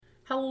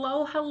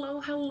Hello, hello,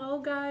 hello,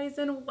 guys,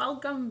 and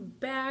welcome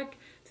back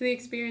to the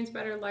Experience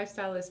Better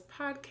Lifestylist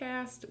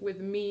podcast with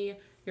me,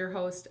 your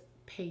host,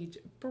 Paige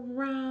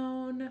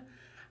Brown.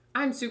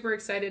 I'm super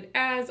excited,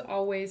 as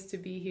always, to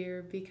be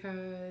here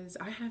because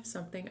I have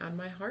something on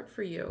my heart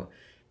for you.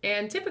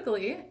 And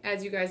typically,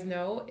 as you guys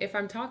know, if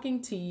I'm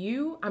talking to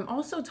you, I'm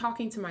also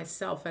talking to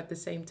myself at the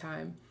same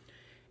time.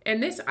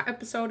 And this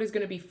episode is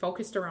going to be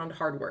focused around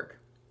hard work.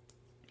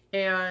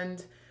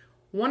 And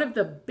one of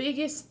the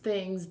biggest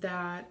things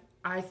that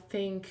I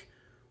think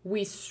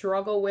we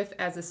struggle with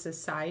as a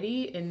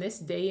society in this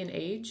day and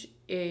age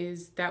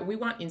is that we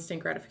want instant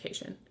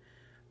gratification.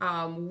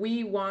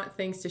 We want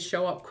things to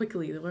show up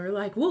quickly. We're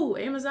like, whoa,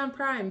 Amazon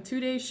Prime, 2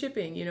 day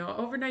shipping,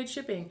 overnight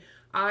shipping.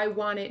 I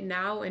want it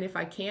now. And if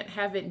I can't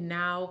have it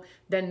now,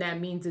 then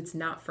that means it's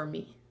not for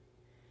me.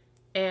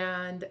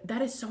 And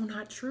that is so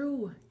not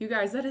true. You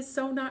guys, that is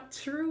so not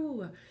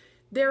true.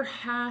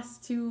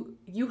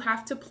 You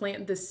have to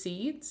plant the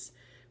seeds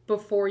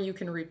before you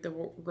can reap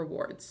the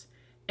rewards.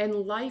 And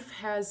life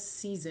has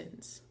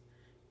seasons.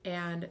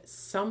 And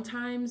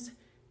sometimes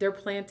they're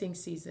planting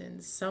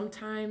seasons,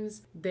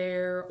 sometimes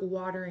they're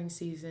watering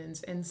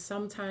seasons, and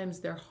sometimes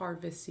they're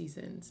harvest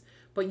seasons.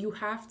 But you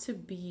have to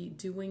be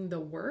doing the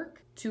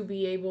work to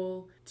be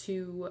able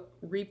to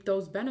reap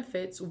those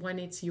benefits when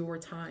it's your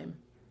time.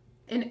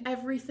 And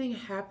everything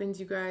happens,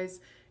 you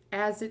guys,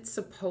 as it's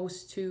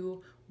supposed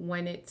to,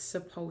 when it's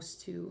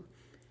supposed to.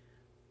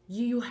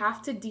 You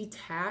have to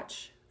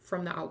detach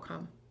from the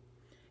outcome.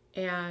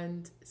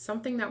 And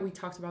something that we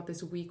talked about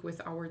this week with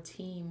our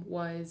team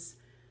was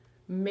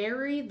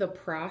marry the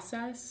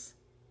process,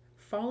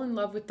 fall in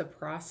love with the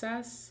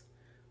process,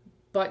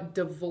 but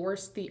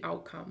divorce the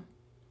outcome.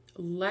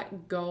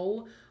 Let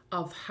go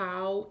of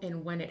how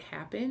and when it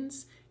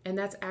happens, and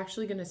that's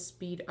actually going to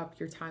speed up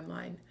your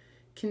timeline.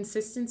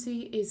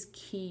 Consistency is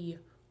key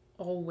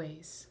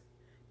always.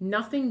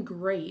 Nothing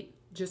great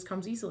just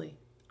comes easily.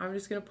 I'm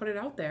just going to put it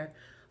out there.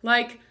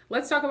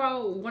 Let's talk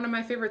about one of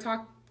my favorite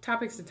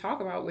topics to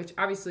talk about, which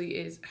obviously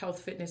is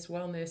health, fitness,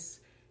 wellness,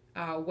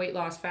 weight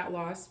loss, fat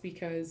loss,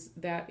 because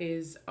that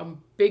is a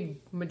big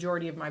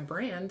majority of my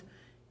brand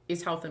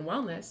is health and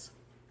wellness.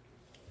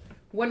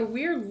 When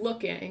we're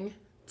looking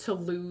to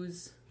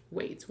lose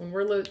weight, when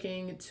we're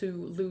looking to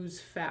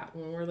lose fat,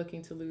 when we're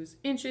looking to lose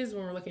inches,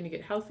 when we're looking to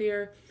get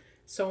healthier,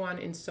 so on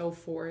and so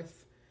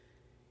forth,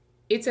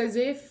 it's as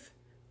if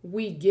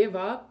we give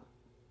up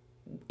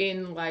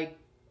in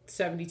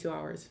 72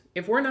 hours.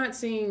 If we're not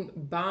seeing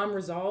bomb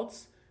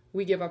results,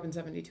 we give up in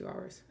 72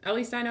 hours. At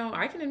least I know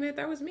I can admit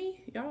that was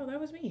me. Y'all, that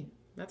was me.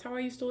 That's how I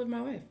used to live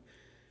my life.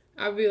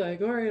 I'd be like,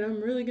 all right,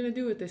 I'm really going to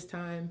do it this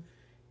time.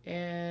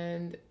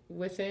 And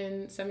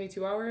within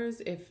 72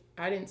 hours, if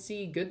I didn't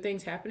see good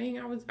things happening,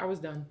 I was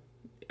done.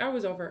 I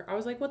was over. I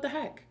was like, what the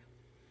heck?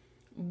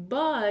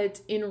 But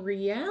in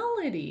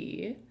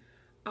reality,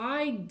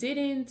 I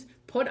didn't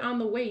put on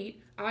the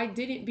weight. I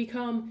didn't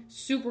become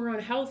super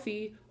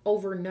unhealthy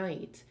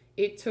overnight.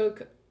 It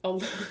took a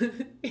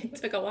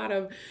lot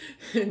of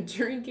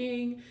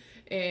drinking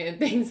and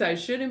things I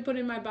shouldn't put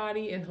in my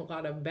body, and a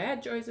lot of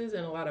bad choices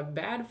and a lot of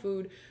bad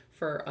food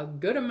for a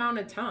good amount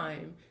of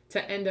time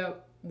to end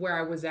up where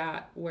I was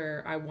at,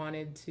 where I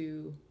wanted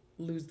to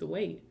lose the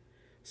weight.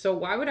 So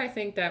why would I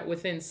think that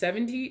within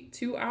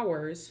 72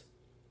 hours,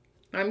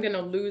 I'm going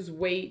to lose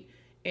weight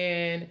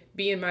and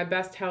be in my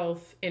best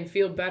health and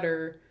feel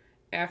better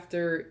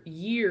after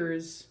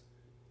years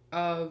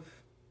of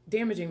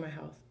damaging my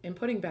health and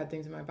putting bad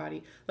things in my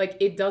body?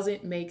 It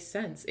doesn't make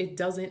sense. It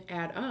doesn't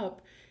add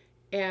up.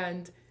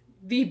 And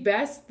the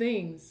best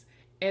things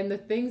and the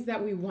things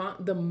that we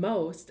want the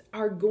most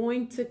are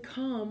going to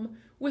come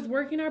with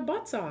working our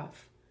butts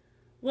off.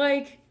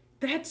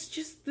 That's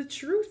just the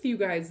truth, you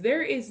guys.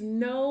 There is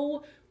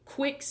no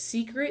quick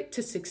secret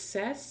to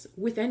success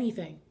with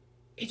anything.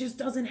 It just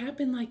doesn't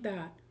happen like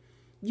that.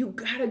 You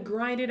gotta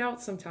grind it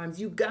out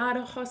sometimes. You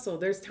gotta hustle.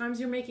 There's times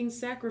you're making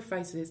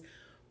sacrifices.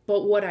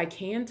 But what I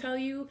can tell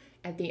you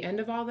at the end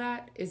of all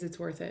that is it's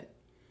worth it.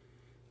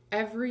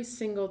 Every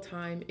single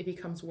time it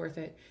becomes worth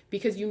it,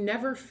 because you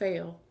never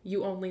fail,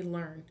 you only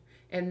learn.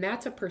 And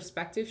that's a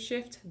perspective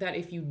shift that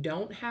if you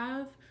don't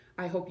have,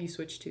 I hope you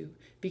switch to,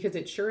 because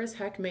it sure as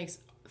heck makes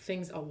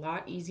things a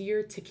lot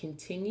easier to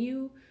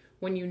continue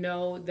when you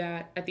know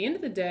that at the end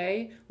of the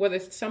day, whether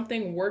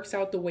something works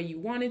out the way you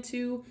want it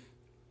to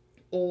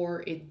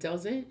or it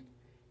doesn't,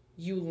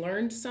 you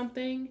learned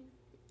something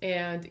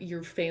and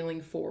you're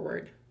failing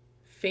forward.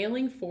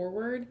 Failing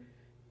forward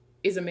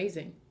is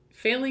amazing.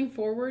 Failing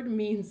forward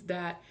means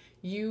that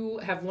you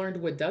have learned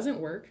what doesn't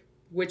work,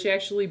 which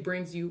actually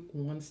brings you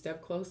one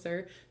step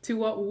closer to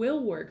what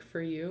will work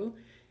for you.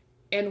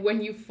 And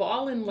when you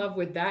fall in love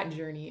with that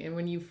journey, and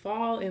when you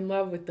fall in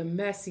love with the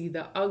messy,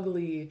 the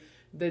ugly,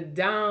 the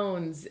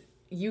downs,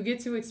 you get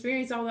to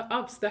experience all the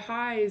ups, the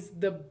highs,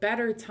 the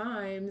better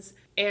times.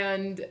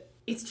 And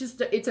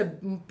it's a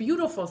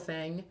beautiful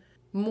thing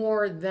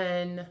more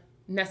than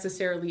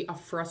necessarily a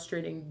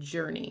frustrating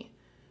journey.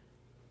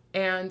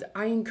 And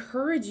I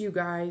encourage you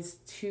guys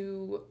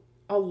to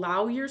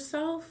allow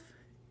yourself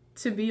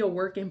to be a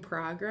work in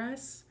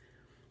progress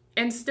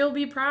and still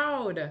be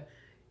proud.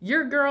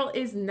 Your girl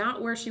is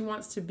not where she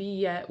wants to be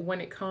yet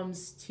when it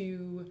comes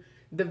to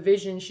the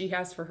vision she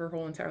has for her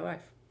whole entire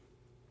life.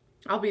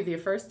 I'll be the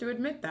first to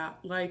admit that.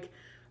 Like,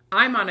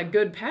 I'm on a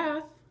good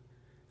path.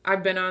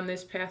 I've been on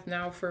this path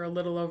now for a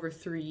little over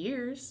 3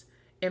 years.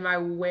 Am I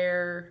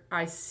where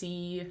I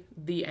see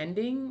the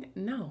ending?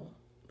 No,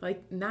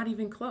 like not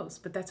even close,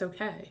 but that's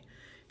okay.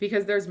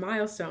 Because there's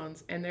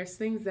milestones and there's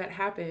things that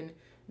happen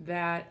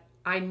that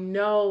I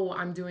know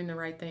I'm doing the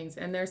right things.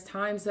 And there's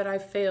times that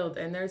I've failed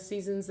and there's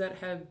seasons that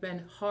have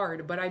been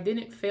hard, but I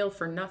didn't fail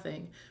for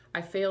nothing.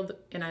 I failed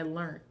and I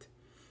learned.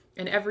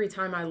 And every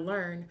time I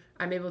learn,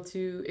 I'm able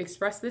to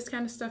express this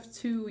kind of stuff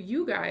to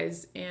you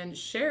guys and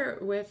share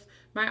it with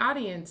my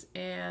audience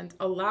and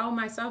allow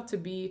myself to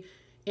be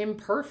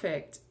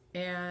imperfect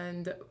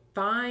and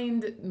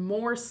find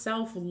more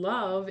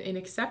self-love in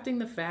accepting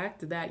the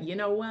fact that, you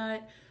know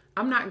what,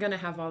 I'm not going to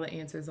have all the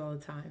answers all the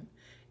time.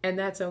 And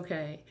that's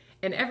okay.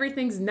 And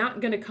everything's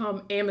not going to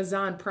come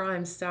Amazon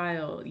Prime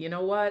style. You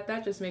know what?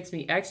 That just makes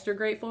me extra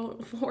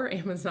grateful for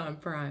Amazon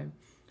Prime.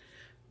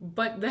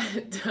 But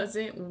that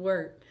doesn't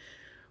work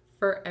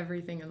for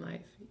everything in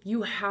life.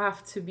 You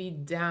have to be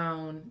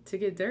down to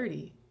get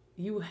dirty.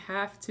 You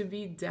have to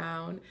be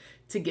down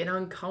to get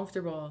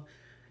uncomfortable.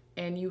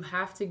 And you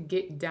have to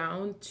get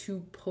down to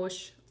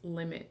push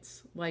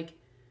limits. Like,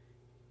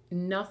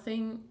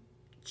 nothing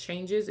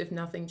changes if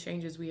nothing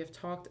changes. We have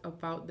talked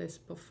about this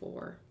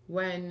before.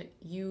 When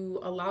you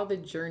allow the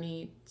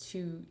journey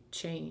to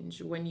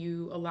change, when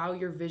you allow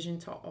your vision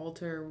to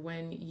alter,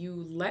 when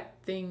you let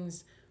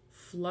things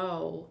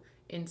flow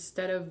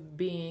instead of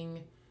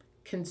being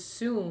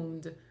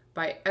consumed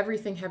by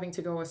everything having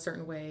to go a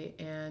certain way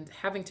and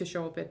having to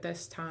show up at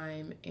this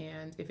time,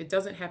 and if it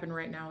doesn't happen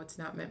right now, it's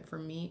not meant for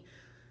me,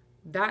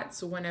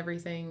 that's when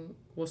everything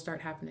will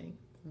start happening,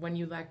 when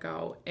you let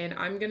go. And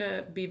I'm going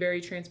to be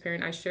very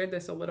transparent. I shared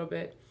this a little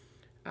bit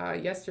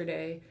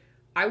yesterday.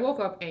 I woke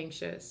up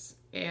anxious,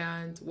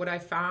 and what I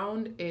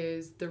found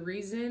is the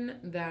reason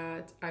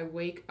that I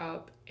wake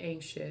up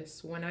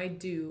anxious when I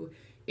do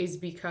is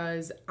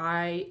because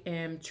I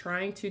am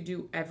trying to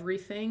do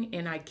everything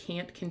and I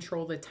can't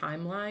control the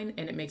timeline,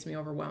 and it makes me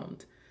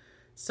overwhelmed.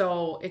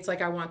 So it's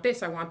like, I want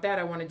this, I want that,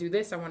 I want to do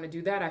this, I want to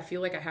do that. I feel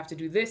like I have to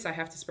do this, I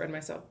have to spread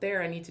myself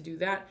there, I need to do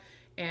that.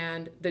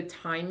 And the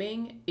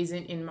timing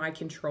isn't in my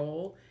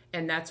control.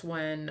 And that's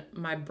when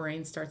my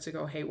brain starts to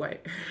go haywire.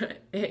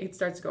 It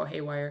starts to go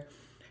haywire.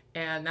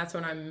 And that's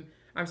when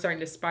I'm starting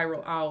to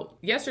spiral out.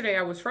 Yesterday,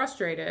 I was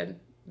frustrated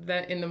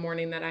that in the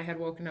morning that I had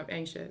woken up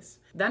anxious.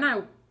 Then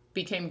I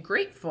became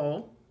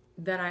grateful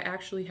that I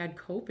actually had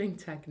coping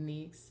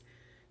techniques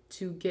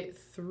to get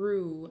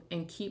through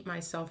and keep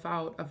myself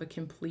out of a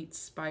complete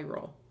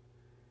spiral.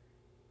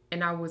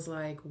 And I was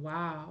like,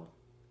 wow,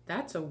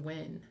 that's a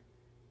win.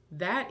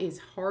 That is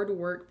hard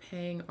work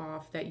paying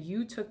off, that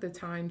you took the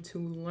time to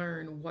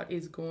learn what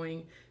is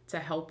going to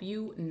help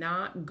you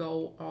not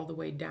go all the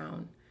way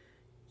down.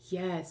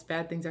 Yes,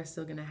 bad things are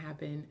still going to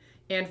happen.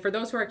 And for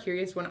those who are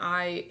curious, when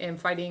I am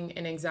fighting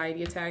an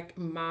anxiety attack,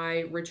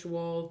 my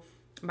ritual,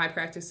 my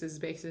practice is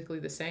basically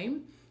the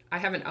same. I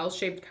have an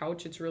L-shaped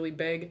couch. It's really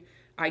big.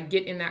 I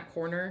get in that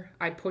corner.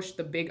 I push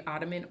the big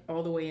ottoman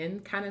all the way in,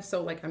 kind of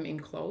so like I'm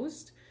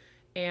enclosed.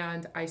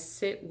 And I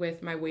sit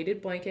with my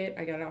weighted blanket.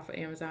 I got it off of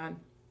Amazon.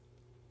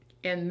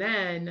 And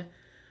then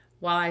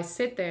while I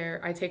sit there,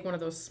 I take one of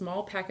those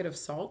small packet of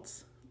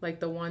salts, like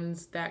the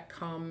ones that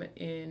come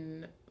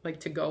in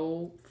like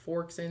to-go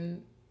forks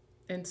and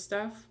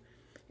stuff.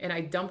 And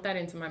I dump that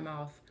into my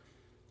mouth.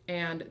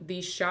 And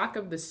the shock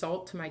of the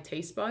salt to my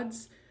taste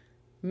buds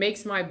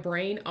makes my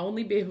brain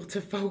only be able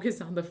to focus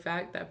on the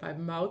fact that my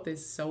mouth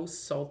is so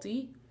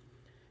salty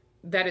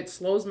that it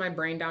slows my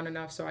brain down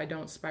enough so I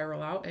don't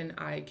spiral out and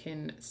I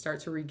can start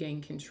to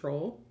regain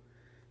control.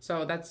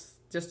 So that's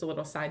just a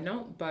little side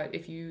note, but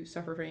if you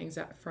suffer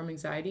from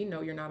anxiety,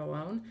 know you're not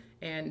alone,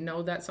 and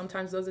know that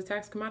sometimes those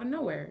attacks come out of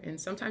nowhere, and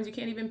sometimes you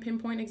can't even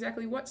pinpoint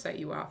exactly what set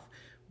you off.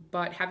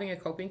 But having a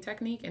coping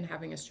technique and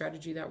having a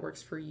strategy that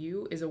works for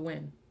you is a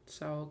win.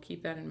 So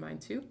keep that in mind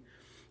too.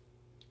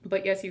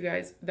 But yes, you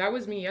guys, that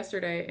was me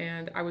yesterday,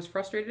 and I was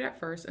frustrated at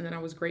first, and then I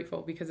was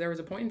grateful because there was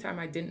a point in time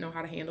I didn't know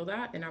how to handle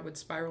that, and I would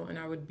spiral and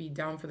I would be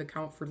down for the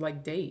count for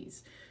like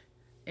days.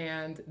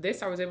 And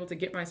this I was able to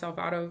get myself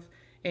out of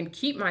and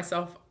keep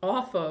myself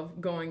off of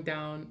going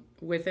down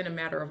within a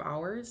matter of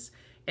hours.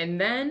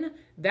 And then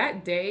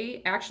that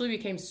day actually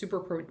became super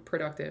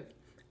productive.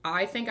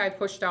 I think I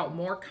pushed out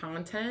more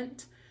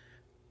content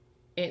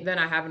than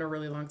I have in a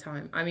really long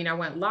time. I mean, I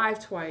went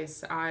live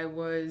twice. I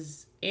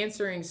was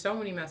answering so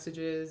many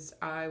messages.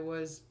 I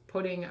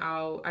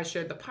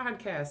shared the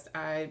podcast.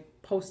 I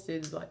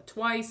posted like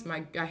twice.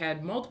 I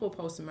had multiple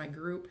posts in my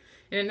group,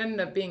 and it ended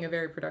up being a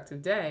very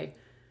productive day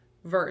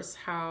versus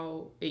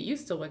how it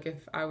used to look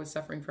if I was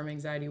suffering from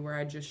anxiety where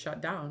I just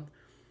shut down.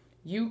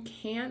 You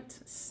can't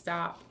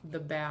stop the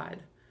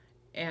bad,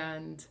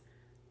 and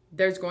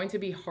there's going to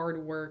be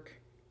hard work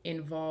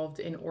involved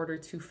in order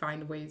to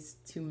find ways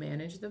to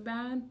manage the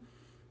bad.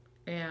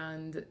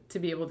 and to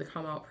be able to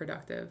come out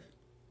productive.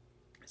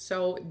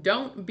 So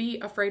don't be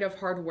afraid of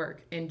hard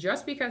work. And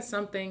just because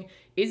something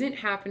isn't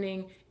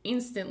happening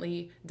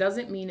instantly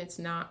doesn't mean it's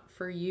not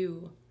for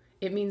you.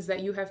 It means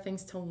that you have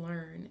things to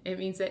learn. It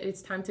means that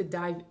it's time to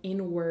dive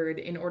inward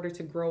in order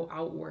to grow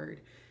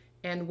outward.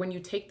 And when you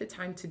take the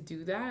time to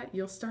do that,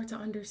 you'll start to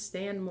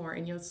understand more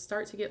and you'll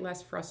start to get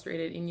less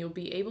frustrated and you'll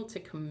be able to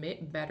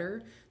commit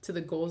better to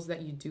the goals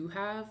that you do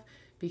have.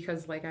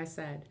 Because, like I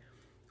said,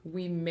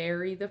 we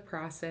marry the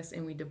process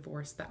and we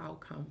divorce the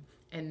outcome.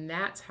 And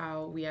that's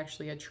how we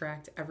actually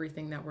attract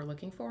everything that we're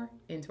looking for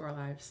into our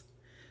lives.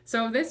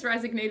 So if this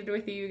resonated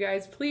with you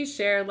guys, please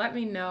share. Let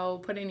me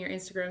know. Put in your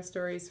Instagram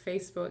stories,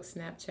 Facebook,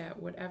 Snapchat,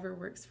 whatever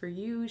works for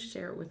you.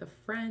 Share it with a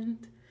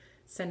friend.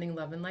 Sending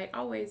love and light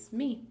always.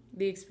 Me,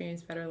 the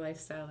Experience Better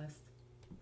Lifestylist.